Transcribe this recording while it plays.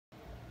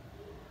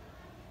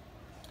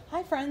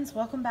Hi friends,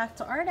 welcome back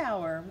to Art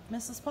Hour with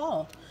Mrs.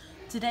 Paul.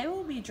 Today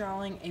we'll be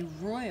drawing a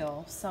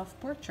royal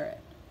self-portrait.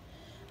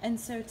 And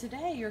so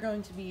today you're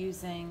going to be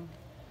using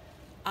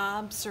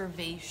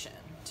observation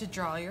to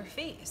draw your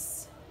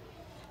face.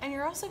 And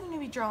you're also going to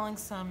be drawing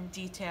some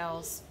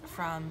details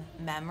from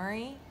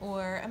memory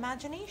or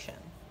imagination.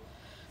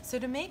 So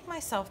to make my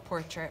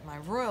self-portrait, my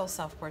royal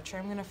self-portrait,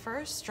 I'm going to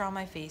first draw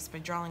my face by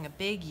drawing a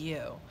big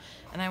U.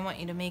 And I want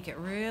you to make it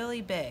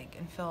really big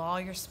and fill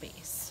all your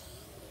space.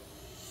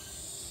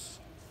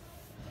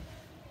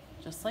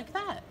 Just like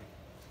that.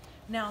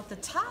 Now at the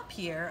top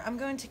here, I'm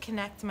going to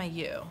connect my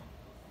U. So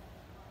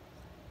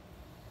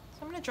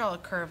I'm going to draw a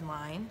curved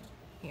line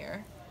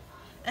here.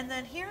 And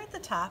then here at the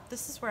top,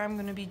 this is where I'm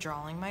going to be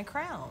drawing my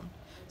crown.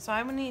 So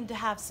I would need to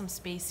have some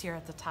space here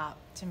at the top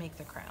to make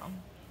the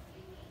crown.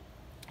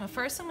 Now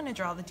first I'm going to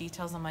draw the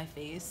details on my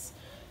face.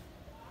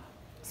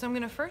 So I'm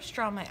going to first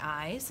draw my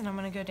eyes, and I'm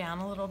going to go down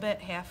a little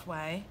bit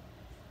halfway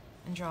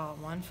and draw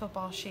one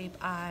football shape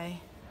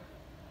eye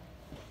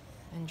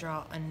and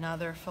draw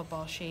another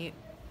football shape,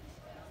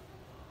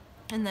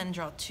 and then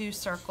draw two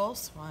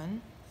circles,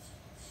 one,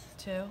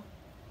 two,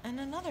 and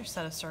another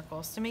set of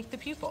circles to make the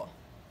pupil.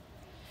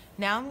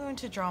 Now I'm going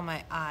to draw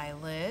my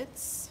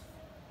eyelids,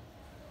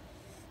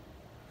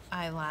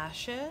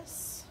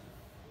 eyelashes,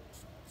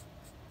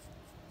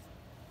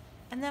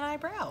 and then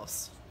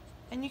eyebrows.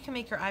 And you can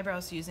make your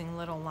eyebrows using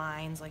little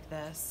lines like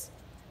this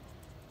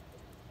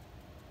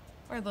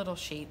or little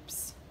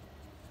shapes.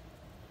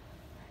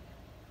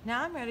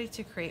 Now I'm ready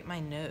to create my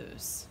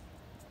nose.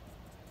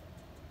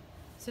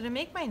 So to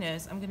make my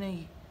nose, I'm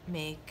going to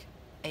make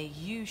a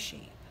U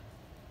shape,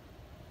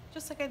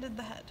 just like I did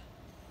the head.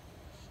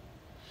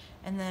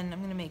 And then I'm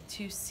going to make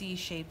two C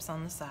shapes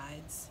on the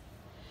sides.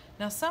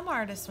 Now some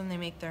artists, when they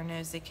make their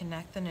nose, they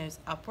connect the nose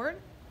upward,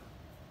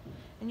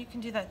 and you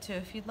can do that too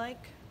if you'd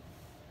like.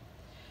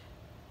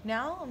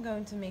 Now I'm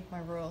going to make my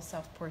royal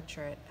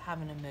self-portrait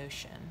have an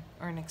emotion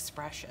or an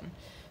expression.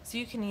 So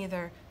you can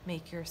either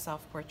make your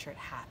self-portrait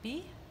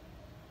happy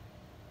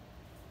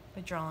by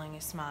drawing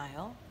a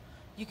smile.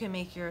 You can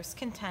make yours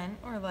content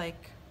or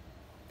like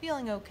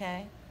feeling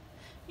okay.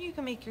 You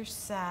can make yours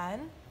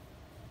sad.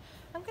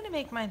 I'm going to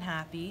make mine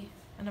happy,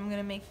 and I'm going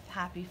to make the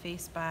happy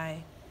face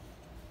by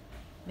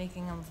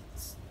making a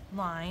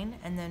line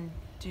and then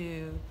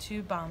do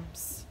two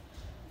bumps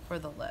for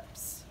the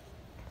lips.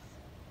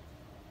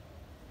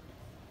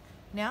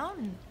 Now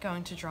I'm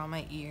going to draw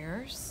my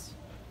ears,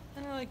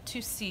 and they're like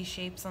two C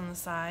shapes on the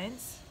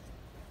sides.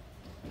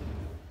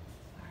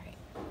 Alright,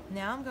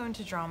 now I'm going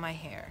to draw my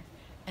hair,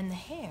 and the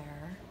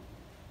hair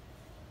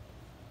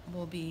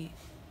will be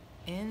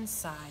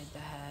inside the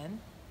head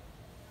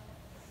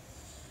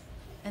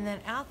and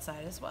then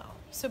outside as well.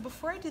 So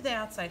before I do the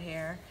outside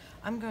hair,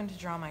 I'm going to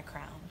draw my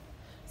crown.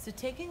 So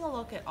taking a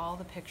look at all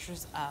the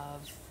pictures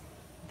of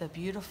the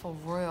beautiful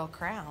royal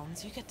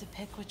crowns, you get to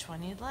pick which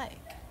one you'd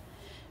like.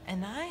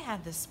 And I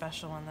had this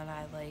special one that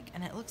I like,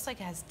 and it looks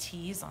like it has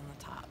T's on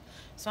the top.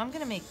 So I'm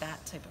going to make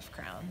that type of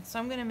crown. So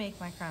I'm going to make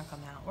my crown come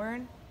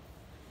outward.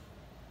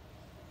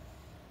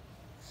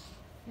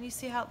 And you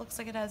see how it looks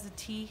like it has a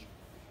T?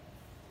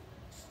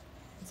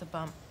 It's a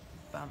bump,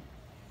 bump,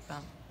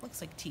 bump.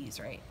 Looks like T's,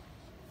 right?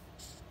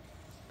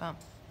 Bump,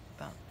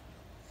 bump,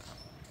 bump.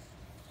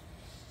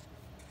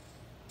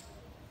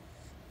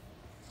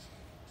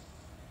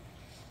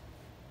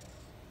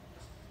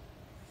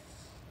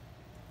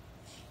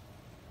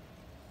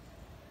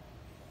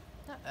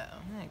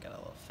 I gotta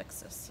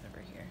fix this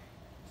over here.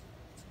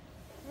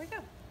 There we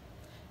go.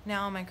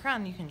 Now on my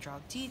crown, you can draw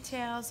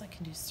details. I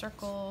can do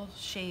circles,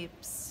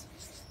 shapes,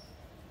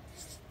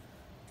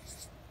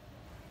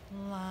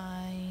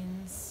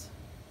 lines,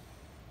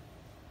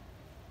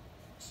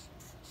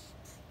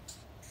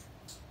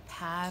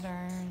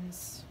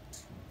 patterns,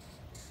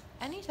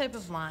 any type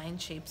of line,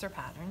 shapes, or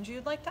patterns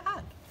you'd like to add.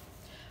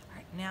 All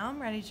right, now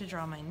I'm ready to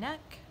draw my neck.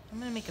 I'm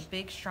gonna make a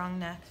big, strong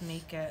neck to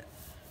make it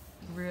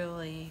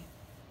really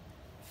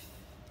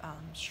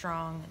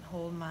strong and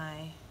hold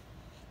my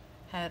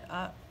head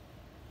up.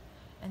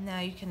 And now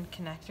you can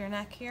connect your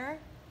neck here,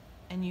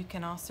 and you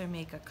can also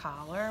make a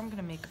collar. I'm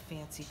gonna make a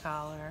fancy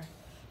collar,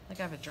 like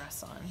I have a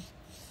dress on.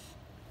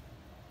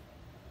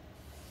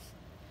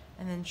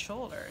 And then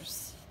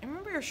shoulders. And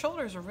remember, your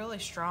shoulders are really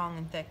strong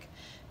and thick.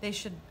 They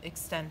should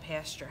extend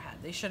past your head.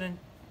 They shouldn't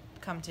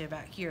come to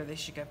about here. They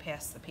should go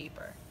past the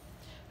paper.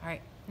 All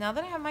right, now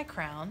that I have my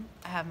crown,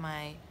 I have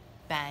my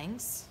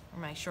bangs, or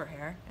my short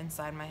hair,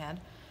 inside my head.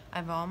 I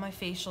have all my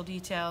facial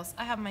details.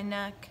 I have my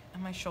neck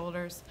and my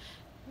shoulders.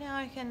 Now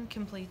I can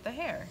complete the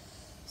hair.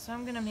 So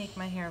I'm gonna make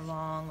my hair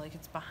long, like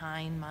it's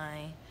behind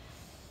my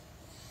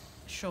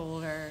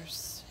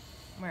shoulders,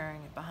 wearing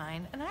it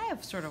behind. And I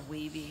have sort of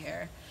wavy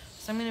hair,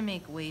 so I'm gonna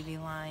make wavy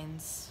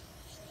lines.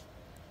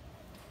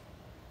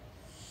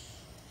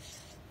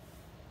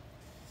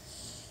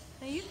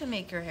 Now you can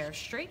make your hair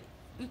straight,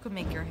 you can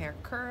make your hair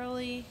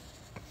curly,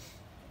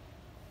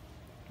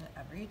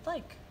 whatever you'd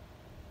like.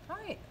 All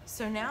right,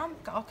 so now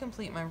I'll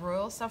complete my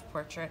royal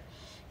self-portrait.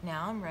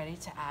 Now I'm ready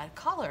to add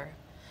color.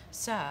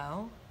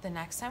 So the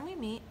next time we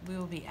meet, we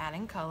will be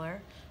adding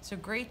color. So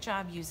great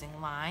job using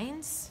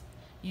lines,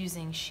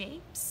 using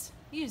shapes,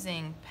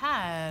 using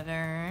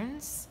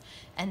patterns,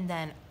 and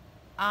then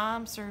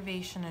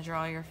observation to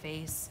draw your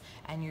face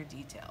and your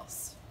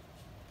details.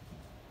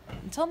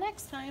 Until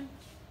next time.